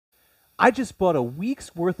I just bought a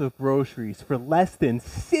week's worth of groceries for less than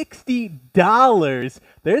 $60.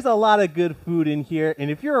 There's a lot of good food in here,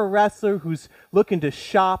 and if you're a wrestler who's looking to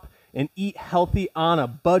shop and eat healthy on a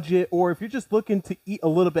budget, or if you're just looking to eat a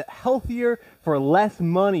little bit healthier for less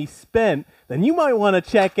money spent, then you might want to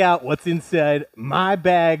check out what's inside my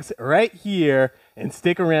bags right here and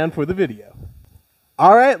stick around for the video.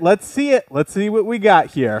 All right, let's see it. Let's see what we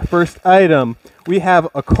got here. First item, we have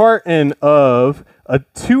a carton of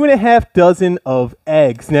 2.5 dozen of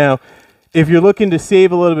eggs. Now, if you're looking to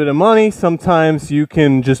save a little bit of money, sometimes you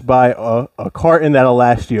can just buy a carton that'll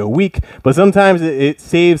last you a week, but sometimes it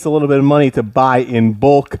saves a little bit of money to buy in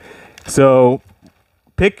bulk. So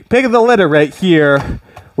pick the litter right here.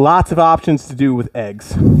 Lots of options to do with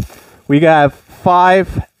eggs. We got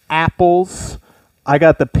 5 apples. I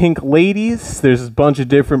got the Pink Ladies. There's a bunch of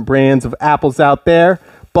different brands of apples out there.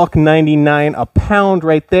 $1.99 a pound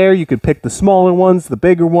right there. You could pick the smaller ones, the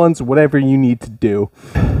bigger ones, whatever you need to do.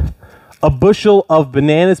 A bushel of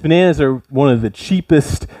bananas. Bananas are one of the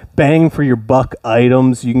cheapest bang for your buck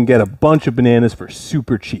items. You can get a bunch of bananas for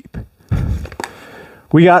super cheap.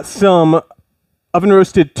 We got some oven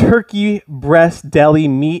roasted turkey breast deli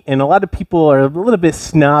meat, and a lot of people are a little bit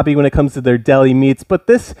snobby when it comes to their deli meats, but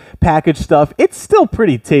this packaged stuff, it's still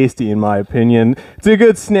pretty tasty in my opinion. It's a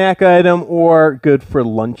good snack item or good for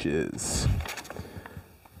lunches.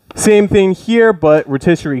 Same thing here, but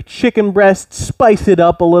rotisserie chicken breast. Spice it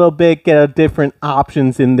up a little bit, get different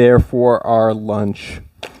options in there for our lunch.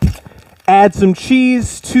 Add some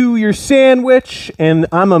cheese to your sandwich, and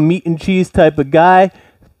I'm a meat and cheese type of guy.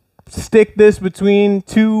 Stick this between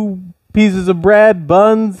 2 pieces of bread,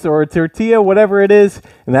 buns, or a tortilla, whatever it is,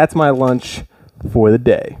 and that's my lunch for the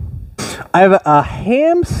day. I have a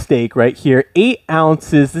ham steak right here, 8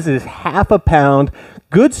 ounces. This is half a pound.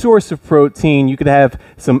 Good source of protein. You could have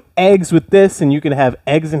some eggs with this, and you could have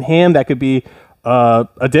eggs and ham. That could be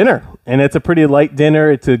a dinner, and it's a pretty light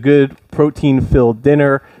dinner. It's a good protein-filled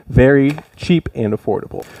dinner, very cheap and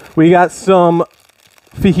affordable. We got some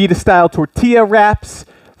fajita-style tortilla wraps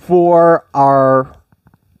for our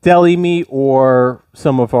deli meat or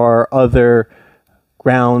some of our other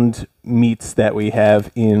ground meats that we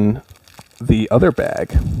have in the other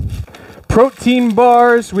bag. Protein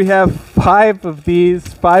bars, we have 5 of these,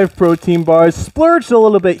 5 protein bars. Splurged a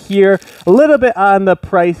little bit here, a little bit on the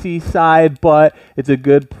pricey side, but it's a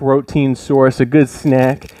good protein source, a good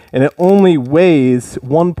snack, and it only weighs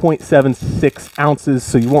 1.76 ounces,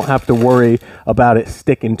 so you won't have to worry about it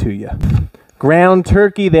sticking to you. Ground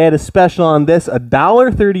turkey, they had a special on this,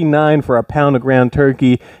 $1.39 for a pound of ground turkey.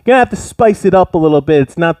 You're gonna have to spice it up a little bit.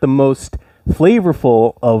 It's not the most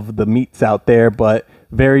flavorful of the meats out there, but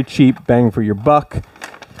very cheap, bang for your buck.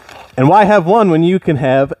 And why have one when you can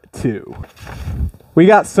have 2? We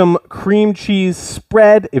got some cream cheese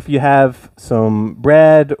spread if you have some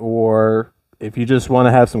bread, or if you just want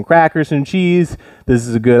to have some crackers and cheese, this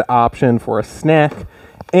is a good option for a snack.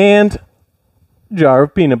 And jar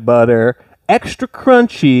of peanut butter. Extra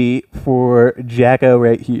crunchy for Jacko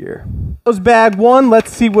right here. That was bag 1.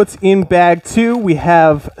 Let's see what's in bag 2. We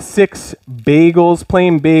have 6 bagels,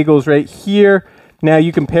 plain bagels right here. Now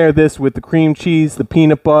you compare this with the cream cheese, the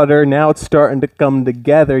peanut butter. Now it's starting to come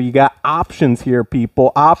together. You got options here,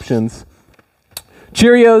 people. Options.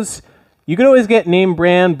 Cheerios. You can always get name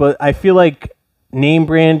brand, but I feel like name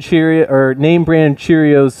brand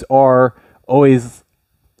Cheerios are always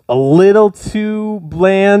a little too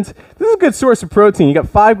bland. This is a good source of protein. You got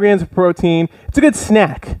 5 grams of protein. It's a good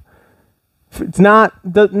snack. It's not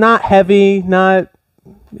heavy. It's not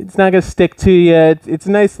gonna stick to you. It's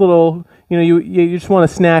a nice little. You just want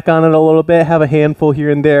to snack on it a little bit. Have a handful here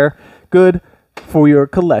and there. Good for your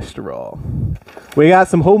cholesterol. We got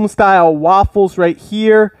some home style waffles right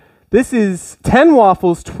here. This is 10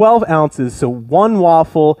 waffles, 12 ounces. So 1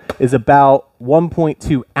 waffle is about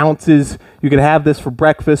 1.2 ounces. You can have this for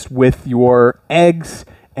breakfast with your eggs,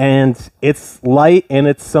 and it's light and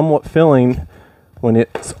it's somewhat filling when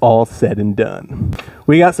it's all said and done.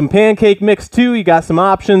 We got some pancake mix too. You got some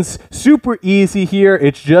options. Super easy here.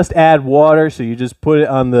 It's just add water. So you just put it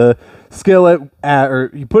on the skillet, or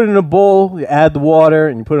you put it in a bowl, you add the water,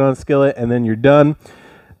 and you put it on a skillet, and then you're done.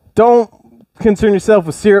 Don't concern yourself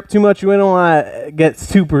with syrup too much. You don't want to get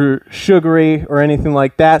super sugary or anything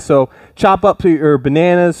like that. So chop up your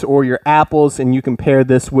bananas or your apples, and you can pair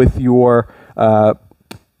this with your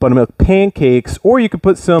buttermilk pancakes, or you could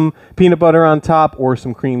put some peanut butter on top or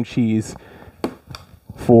some cream cheese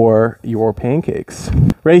for your pancakes.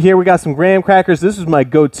 Right here we got some graham crackers. This is my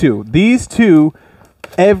go-to. These 2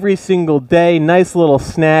 every single day. Nice little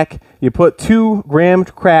snack. You put 2 graham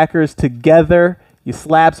crackers together You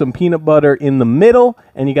slap some peanut butter in the middle,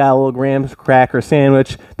 and you got a little graham cracker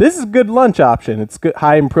sandwich. This is a good lunch option. It's good,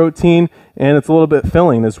 high in protein, and it's a little bit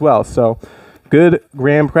filling as well. So, good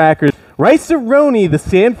graham crackers. Rice-A-Roni, the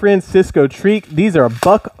San Francisco treat. These are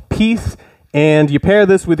 $1 a piece, and you pair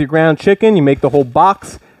this with your ground chicken. You make the whole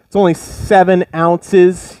box. It's only 7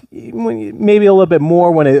 ounces, maybe a little bit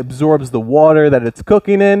more when it absorbs the water that it's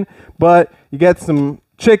cooking in. But you get some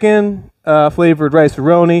chicken, flavored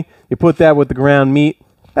rice-a-roni. You put that with the ground meat.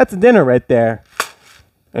 That's a dinner right there.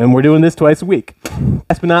 And we're doing this twice a week.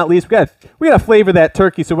 Last but not least, we gotta flavor that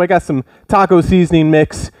turkey. So I got some taco seasoning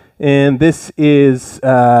mix, and this is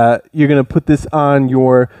you're gonna put this on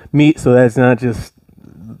your meat so that it's not just,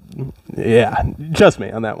 yeah, trust me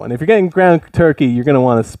on that one. If you're getting ground turkey, you're gonna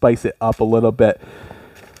want to spice it up a little bit.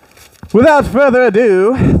 Without further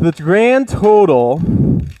ado, the grand total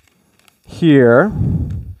here.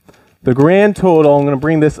 The grand total, I'm going to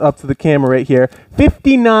bring this up to the camera right here,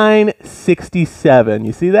 $59.67.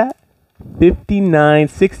 You see that?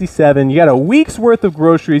 $59.67. You got a week's worth of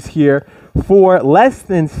groceries here for less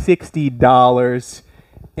than $60.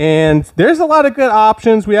 And there's a lot of good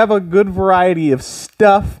options. We have a good variety of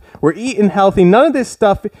stuff. We're eating healthy. None of this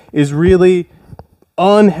stuff is really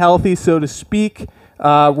unhealthy, so to speak.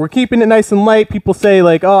 We're keeping it nice and light. People say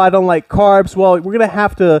like, oh, I don't like carbs. Well, we're going to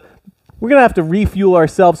have to refuel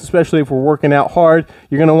ourselves, especially if we're working out hard.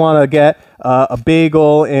 You're going to want to get a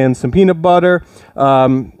bagel and some peanut butter.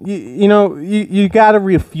 You got to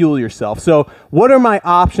refuel yourself. So what are my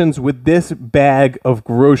options with this bag of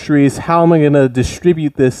groceries? How am I going to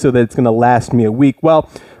distribute this so that it's going to last me a week? Well,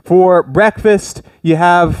 for breakfast, you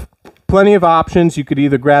have plenty of options. You could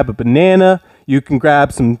either grab a banana. You can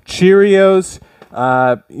grab some Cheerios.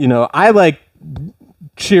 I like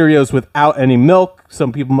Cheerios without any milk.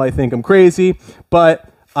 Some people might think I'm crazy, but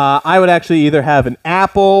I would actually either have an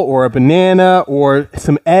apple or a banana or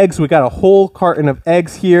some eggs. We got a whole carton of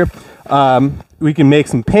eggs here. We can make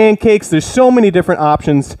some pancakes. There's so many different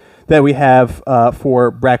options that we have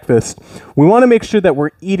for breakfast. We want to make sure that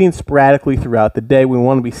we're eating sporadically throughout the day. We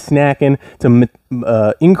want to be snacking to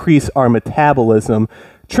increase our metabolism,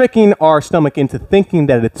 tricking our stomach into thinking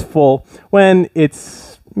that it's full when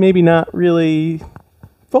it's maybe not really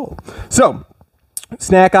full. So,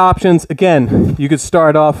 snack options, again, you could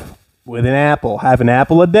start off with an apple. Have an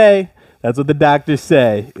apple a day. That's what the doctors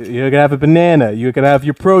say. You can have a banana. You can have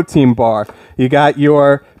your protein bar. You got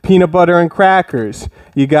your peanut butter and crackers.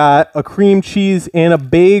 You got a cream cheese and a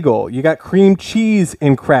bagel. You got cream cheese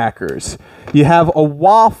and crackers. You have a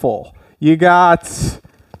waffle. You got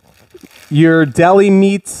your deli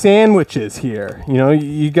meat sandwiches here.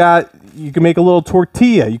 You can make a little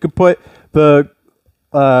tortilla. You could put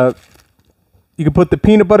the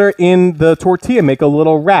peanut butter in the tortilla, make a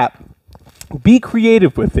little wrap. Be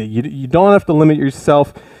creative with it. You don't have to limit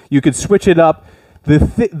yourself. You could switch it up.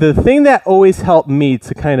 The thing that always helped me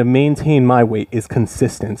to kind of maintain my weight is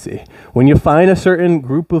consistency. When you find a certain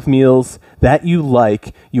group of meals that you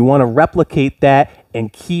like, you want to replicate that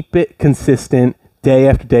and keep it consistent day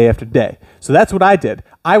after day after day. So that's what I did.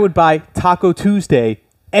 I would buy Taco Tuesday.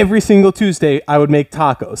 Every single Tuesday, I would make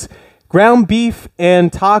tacos. Ground beef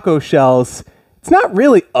and taco shells, it's not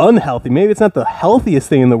really unhealthy. Maybe it's not the healthiest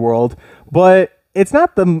thing in the world, but it's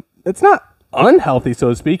not unhealthy, so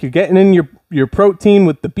to speak. You're getting in your protein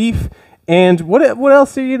with the beef, and what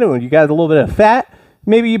else are you doing? You got a little bit of fat.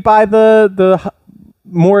 Maybe you buy the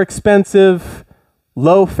more expensive,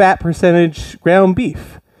 low fat percentage ground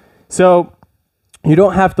beef. So you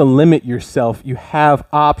don't have to limit yourself. You have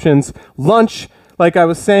options. Lunch, like I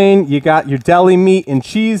was saying, you got your deli meat and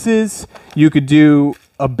cheeses. You could do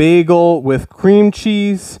a bagel with cream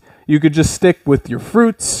cheese. You could just stick with your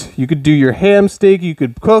fruits. You could do your ham steak. You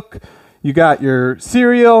could cook. You got your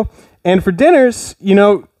cereal. And for dinners,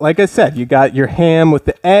 like I said, you got your ham with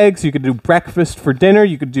the eggs. You could do breakfast for dinner.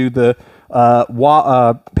 You could do the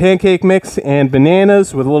pancake mix and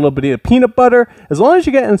bananas with a little bit of peanut butter. As long as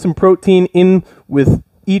you're getting some protein in with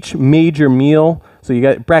each major meal. So you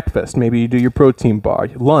got breakfast, maybe you do your protein bar.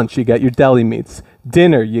 Lunch, you got your deli meats.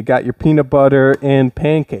 Dinner, you got your peanut butter and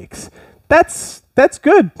pancakes. That's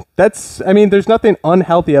good. There's nothing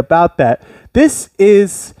unhealthy about that. This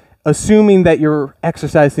is assuming that you're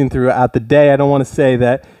exercising throughout the day. I don't want to say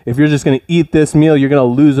that if you're just going to eat this meal, you're going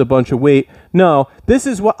to lose a bunch of weight. No, this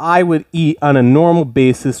is what I would eat on a normal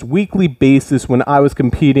basis, weekly basis when I was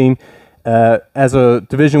competing as a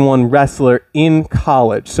Division I wrestler in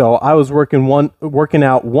college. So I was working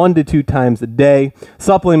out 1 to 2 times a day,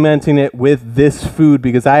 supplementing it with this food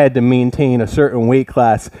because I had to maintain a certain weight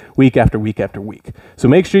class week after week after week. So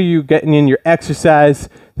make sure you're getting in your exercise,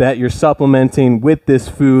 that you're supplementing with this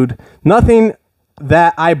food. Nothing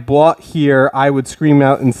that I bought here, I would scream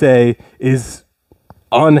out and say is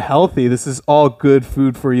unhealthy. This is all good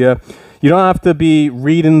food for you. You don't have to be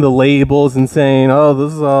reading the labels and saying, "Oh,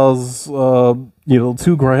 this is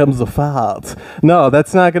 2 grams of fat." No,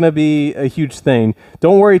 that's not going to be a huge thing.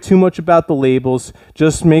 Don't worry too much about the labels.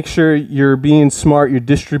 Just make sure you're being smart. You're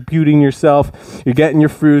distributing yourself. You're getting your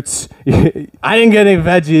fruits. I didn't get any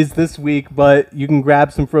veggies this week, but you can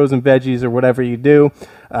grab some frozen veggies or whatever you do.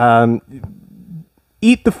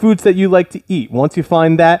 Eat the foods that you like to eat. Once you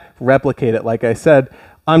find that, replicate it. Like I said,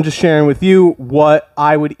 I'm just sharing with you what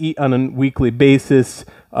I would eat on a weekly basis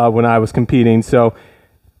when I was competing. So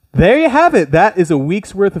there you have it. That is a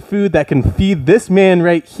week's worth of food that can feed this man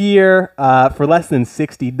right here for less than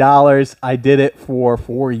 $60. I did it for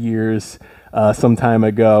 4 years some time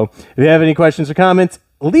ago. If you have any questions or comments,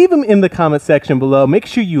 leave them in the comment section below. Make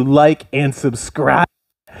sure you like and subscribe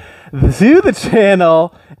to the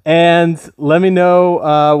channel, and let me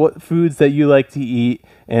know what foods that you like to eat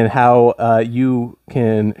and how you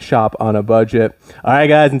can shop on a budget. All right,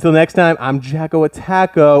 guys, until next time, I'm Jacko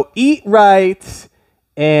Attacco. Eat right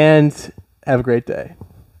and have a great day.